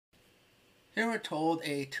Here we're told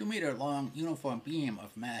a 2-meter long uniform beam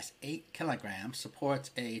of mass 8 kilograms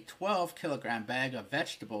supports a 12 kilogram bag of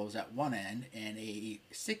vegetables at one end and a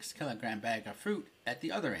 6 kilogram bag of fruit at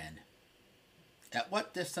the other end. At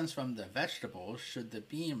what distance from the vegetables should the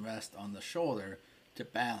beam rest on the shoulder to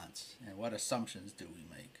balance, and what assumptions do we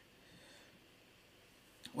make?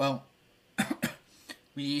 Well,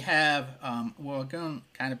 we're going to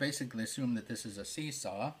kind of basically assume that this is a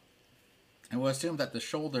seesaw. And we'll assume that the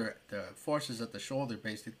forces at the shoulder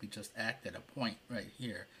basically just act at a point right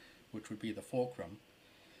here, which would be the fulcrum.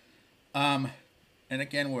 And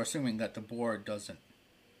again, we're assuming that the board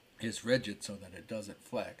is rigid so that it doesn't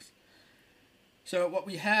flex. So what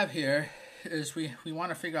we have here is we want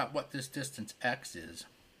to figure out what this distance x is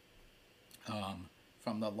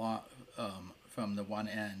from the one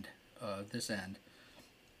end, this end,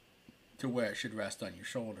 to where it should rest on your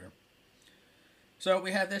shoulder. So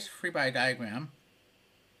we have this free body diagram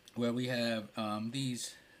where we have the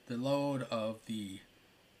load of the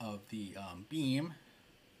beam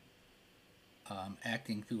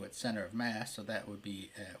acting through its center of mass, so that would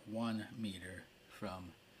be at 1 meter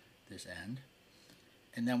from this end,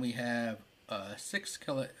 and then we have a 6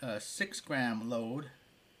 gram load,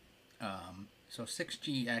 so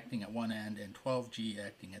 6G acting at one end and 12G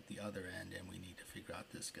acting at the other end, and we need to figure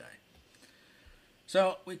out this guy.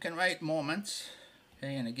 So we can write moments.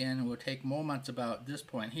 Okay, and again, we'll take moments about this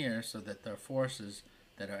point here, so that the forces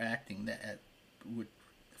that are acting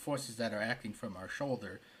from our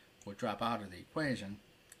shoulder will drop out of the equation,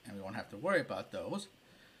 and we won't have to worry about those.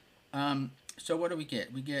 So what do we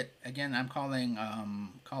get? We get, again, I'm calling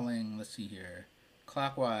let's see here,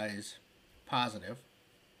 clockwise positive.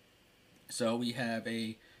 So we have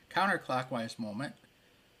a counterclockwise moment,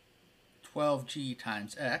 12G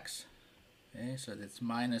times x. Okay, so that's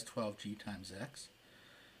minus 12G times x.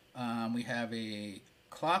 We have a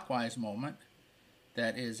clockwise moment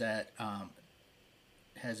that is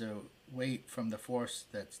has a weight from the force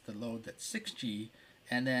that's the load that's 6G,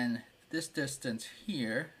 and then this distance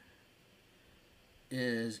here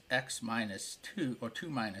is x minus 2, or 2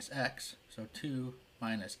 minus x. So 2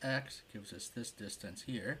 minus x gives us this distance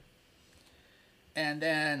here. And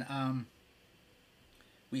then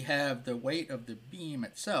we have the weight of the beam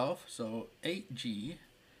itself, so 8G,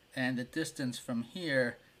 and the distance from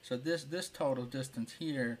here. So this total distance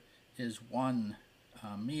here is 1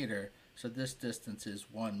 meter, so this distance is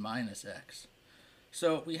 1 minus x.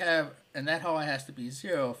 So we have, and that all has to be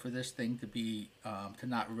 0 for this thing to be to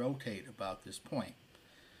not rotate about this point.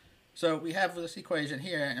 So we have this equation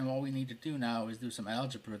here, and all we need to do now is do some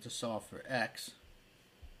algebra to solve for x.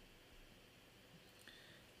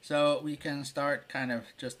 So we can start kind of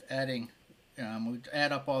just adding. We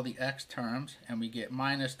add up all the x terms, and we get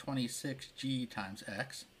minus 26G times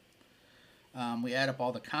x. We add up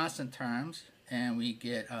all the constant terms, and we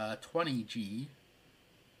get 20G.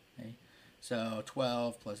 Okay? So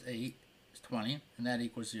 12 plus 8 is 20, and that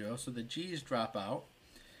equals 0. So the g's drop out,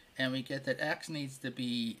 and we get that x needs to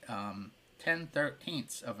be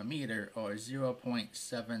 10/13ths of a meter, or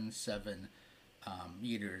 0.77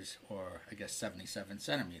 meters, or I guess 77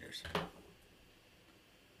 centimeters.